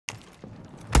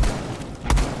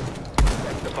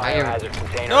biohazard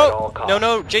container at all costs.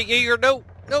 No, Jake Yeager, no!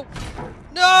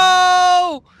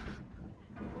 No!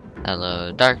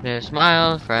 Hello, darkness,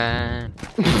 my old friend.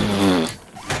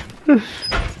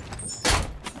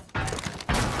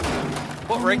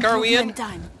 What rank are we in?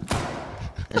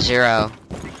 0.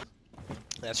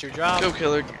 That's your job. Go,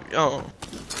 killer. Oh.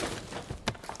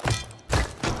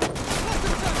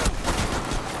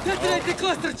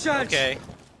 Okay.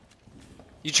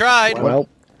 You tried. Well,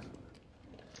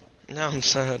 Now I'm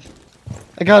sad.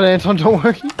 I got it, Anton, don't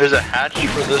worry. There's a hatch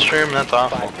for this room, that's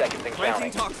awful. 5 seconds and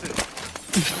counting.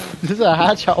 This is a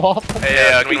hatch, how awful.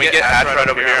 Hey, can we get hatch right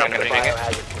over here? I'm gonna ping it.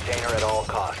 Biohazard container at all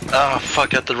costs. Oh,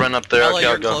 fuck, I have to run up there. Ella, Okay,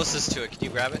 I'll you're go. closest to it. Can you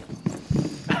grab it?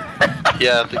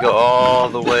 Yeah, I have to go all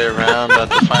the way around. I have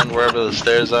to find wherever the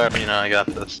stairs are. You know, I got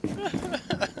this.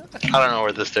 I don't know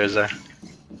where the stairs are.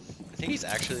 I think he's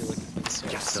actually looking for the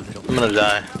stairs. I'm gonna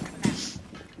die.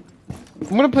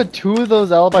 I'm gonna put 2 of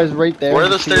those alibis right there. Where are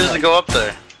the stairs that go up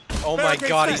there? Oh my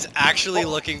god, he's actually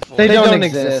looking for They it. don't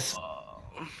exist.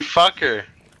 Fucker.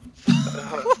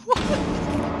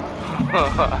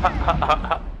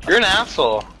 You're an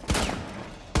asshole.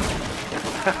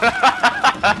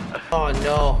 Oh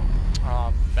no.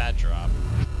 Oh, bad drop.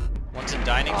 One's in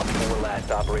dining. Op 4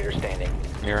 last operator standing.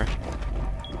 Mirror.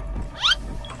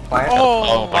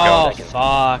 Oh, my god.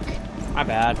 Fuck. My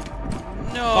bad.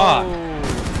 no.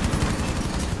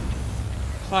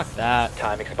 Fuck that.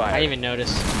 Time I expired. didn't even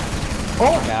notice.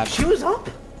 Oh, My bad. she was up.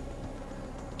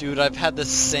 Dude, I've had the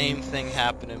same thing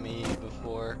happen to me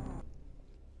before.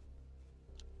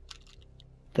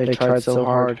 They tried so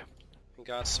hard.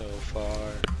 Got so far.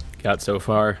 Got so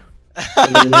far.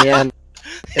 And in the end,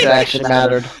 it actually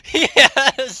mattered.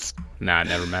 Yes! Nah, it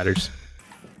never matters.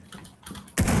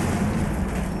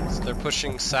 So they're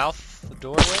pushing south the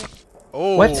doorway?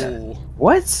 Oh! What?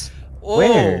 What? Oh,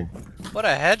 Where? What a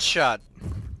headshot.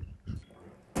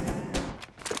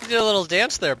 You did a little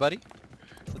dance there, buddy.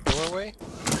 The doorway.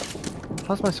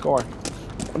 How's my score?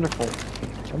 Wonderful.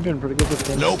 I'm doing pretty good this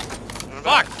game. Nope.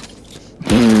 Fuck!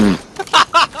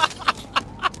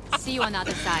 See you on the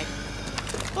other side.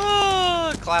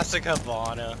 Oh, classic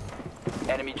Havana.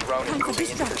 Enemy drone is moving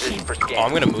into position for scan. Oh,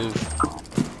 I'm gonna move.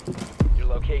 Your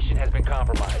location has been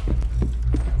compromised.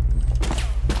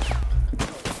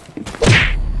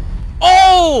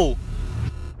 Oh!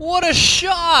 What a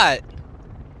shot!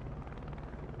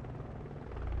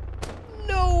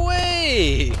 No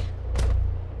way!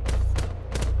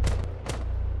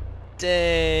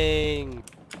 Dang.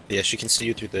 Yeah, she can see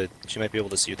you through the. She might be able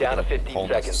to see you through Down to the 15 hole.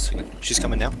 seconds. She's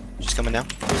coming now. She's coming now.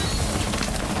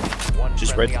 One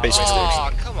She's right at the friendly base of the Oh,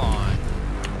 stairs. come on.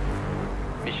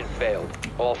 Mission failed.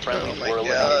 All friendlies Oh my were God.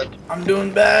 eliminated. I'm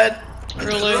doing bad.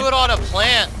 Threw it on a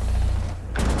plant.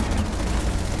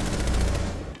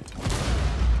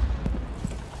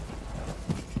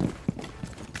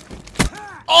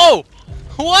 Oh!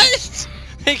 What?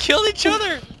 They killed each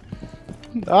other!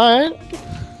 Alright.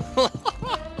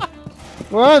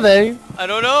 Where are they? I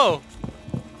don't know.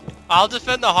 I'll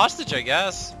defend the hostage, I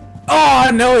guess. Oh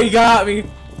no, he got me.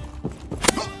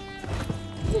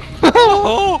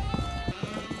 Oh!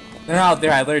 They're out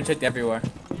there. I literally checked everywhere.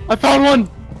 I found one!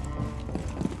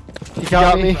 He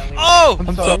got me. Oh!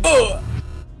 I'm sorry.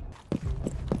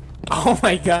 Oh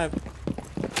my god.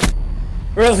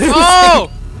 We're losing. Oh!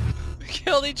 We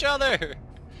killed each other.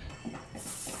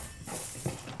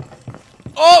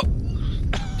 Oh!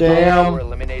 Damn. Were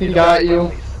eliminated. He got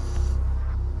you.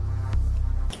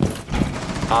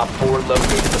 Op 4 located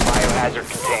the biohazard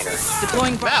container.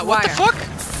 Deploying Matt, what the fuck?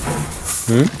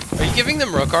 Hmm? Are you giving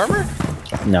them rook armor?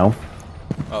 No.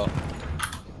 Oh.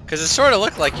 Because it sort of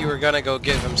looked like you were gonna go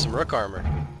give him some rook armor.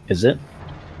 Is it?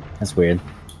 That's weird.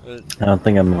 Uh, I don't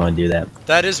think I'm going to do that.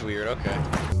 That is weird, okay.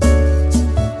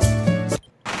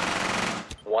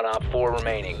 One Op 4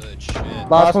 remaining. Good shit.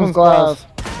 Last one's glass.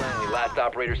 Friendly last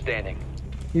operator standing.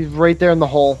 He's right there in the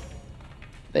hole.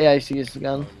 The AIC is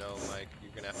again. Oh no, Mike,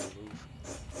 you're gonna have to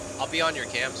move. I'll be on your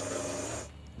cams, bro.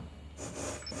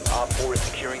 Op 4 is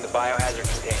securing the biohazard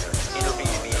container.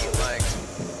 Intervene immediately.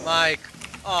 Mike.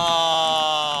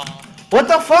 Oh. What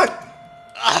the fuck?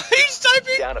 He's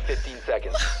typing. Down to 15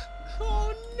 seconds.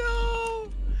 Oh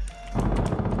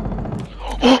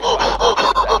Prevent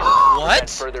What?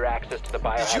 further access to the no!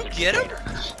 biohazard Did you get him?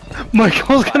 container.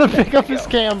 Michael's gonna pick up his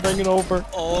cam, bring it over.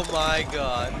 Oh my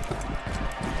god.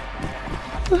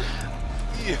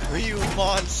 You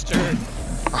monster.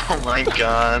 Oh my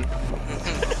god.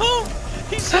 No!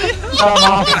 He's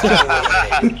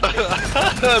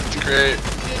That's great.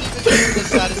 He didn't even get the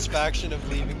satisfaction of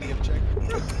leaving the objective.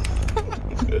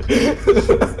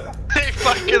 He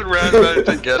fucking ran back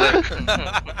to get it.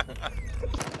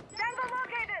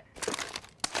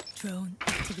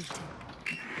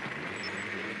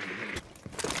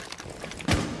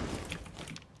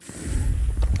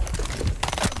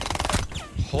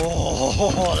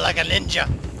 Oh, like a ninja.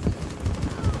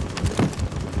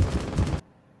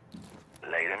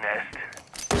 Lay the nest.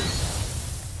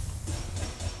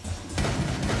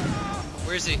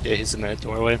 Where is he? Yeah, he's in that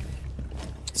doorway.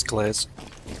 It's glass.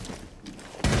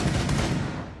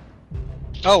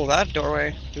 Oh, that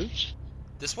doorway. Oops.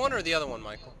 This one or the other one,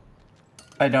 Michael?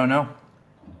 I don't know.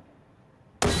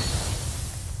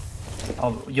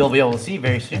 You'll be able to see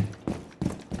very soon.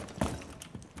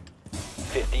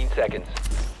 15 seconds.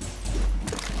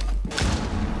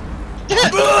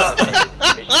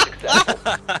 Mission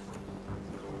successful.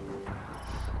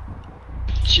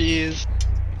 Jeez.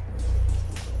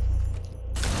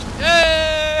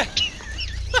 Yay!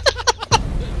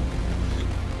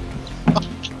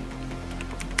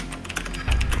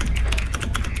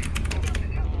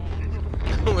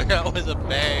 That was a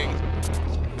bang.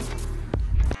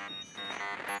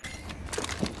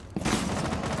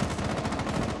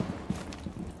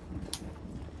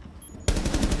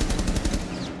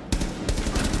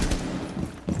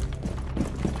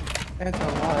 That's a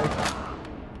lie.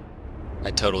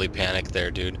 I totally panicked there,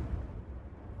 dude.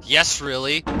 Yes,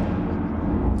 really? I'm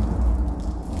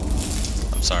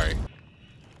sorry.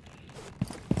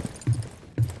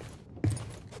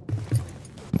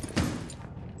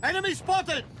 Enemy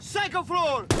spotted! Second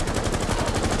floor!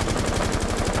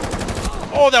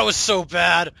 Oh, that was so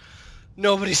bad.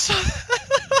 Nobody saw.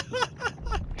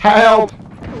 Help!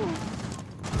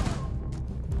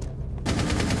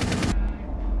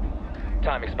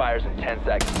 Time expires in 10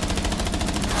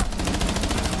 seconds.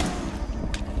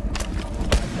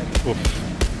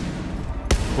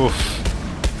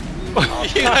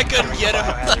 I couldn't get him.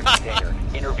 Biohazard container.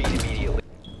 Intervene immediately.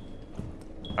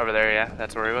 Over there, yeah,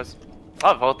 that's where he was.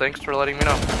 Oh, well, thanks for letting me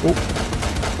know.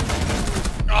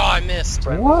 Oh, I missed.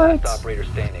 Friendly What? last operator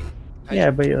standing.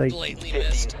 Yeah, but you're like, Blatantly 15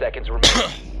 missed. seconds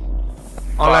remaining.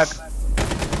 On that.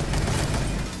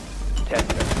 10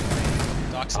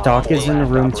 seconds. Doc's Doc is in the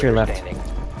Last room to your operator left.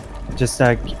 standing. Just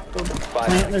Five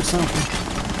plant or something.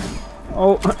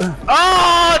 Oh,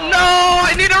 Oh, no!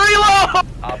 I need a reload!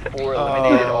 Op 4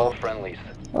 eliminated all friendlies.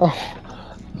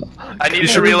 I need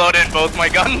to reload in both my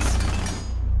guns.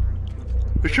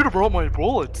 I should have brought my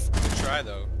bullets. Good try,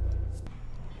 though.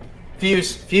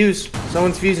 Fuse. Fuse.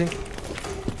 Someone's fusing.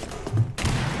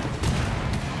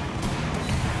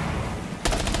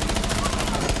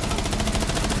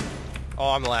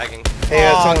 Oh, I'm lagging.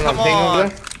 Hey, oh, someone come on ping over on.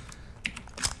 there.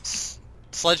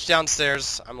 Sledge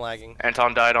downstairs. I'm lagging.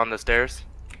 Anton died on the stairs.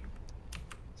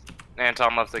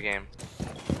 Anton left the game.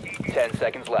 10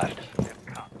 seconds left.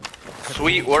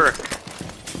 Sweet work.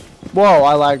 Whoa,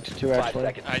 I lagged too 5 actually.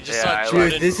 seconds. I just Yeah, saw I Jordan.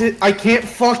 Dude, this is. I can't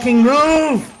fucking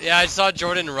move! Yeah, I saw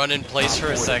Jordan run in place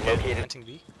for a second. Located. Planting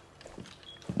B.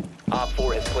 Op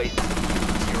 4 has placed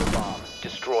zero bomb.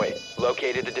 Destroy it.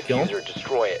 Located the diffuser.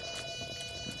 Destroy it.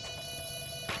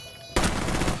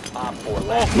 Op 4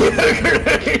 last.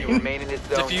 You remain in this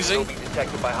zone. Diffusing. You will be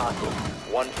detected by hostiles.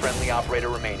 One friendly operator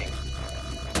remaining.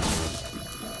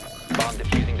 Bomb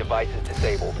diffusing device is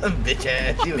disabled. Bitch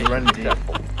ass, he was Mission running to you.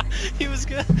 successful. He was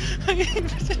good.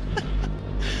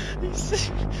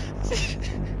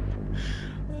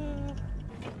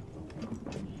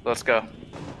 Let's go.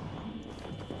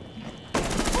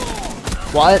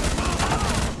 What?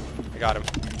 I got him.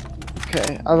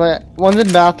 Okay, I was like, one's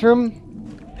in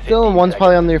bathroom, still, and one's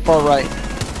probably on the far right.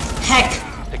 Heck!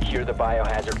 Secure the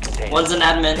biohazard container. One's an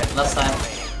admin, left side.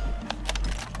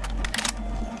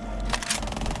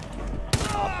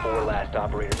 Op 4 last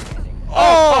operator standing.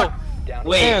 Oh! Down to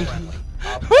Wait. one friendly.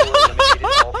 Op 4 eliminated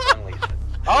all friendlies.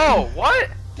 Oh, what?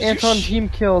 Anton team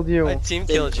killed you. My team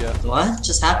killed you. What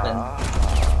just happened?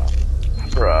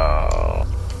 Bro.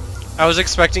 I was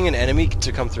expecting an enemy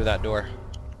to come through that door.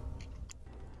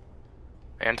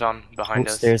 Anton, behind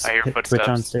upstairs. us. I hear Twitch footsteps.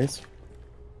 on stairs.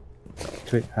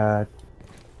 Twitch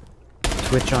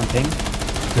on ping.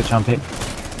 Twitch on ping.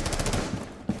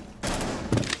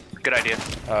 Good idea.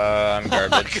 I'm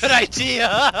garbage. Good idea!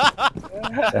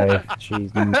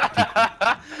 Jeez.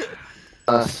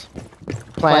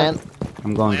 Plant.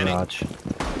 I'm going Planning. garage.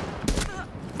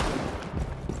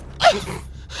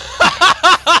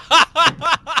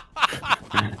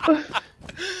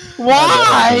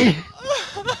 Why?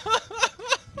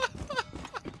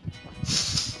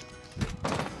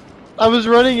 I was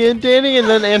running in, Danny, and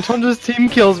then Anton just team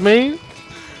kills me.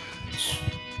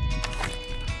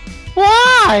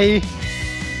 Why?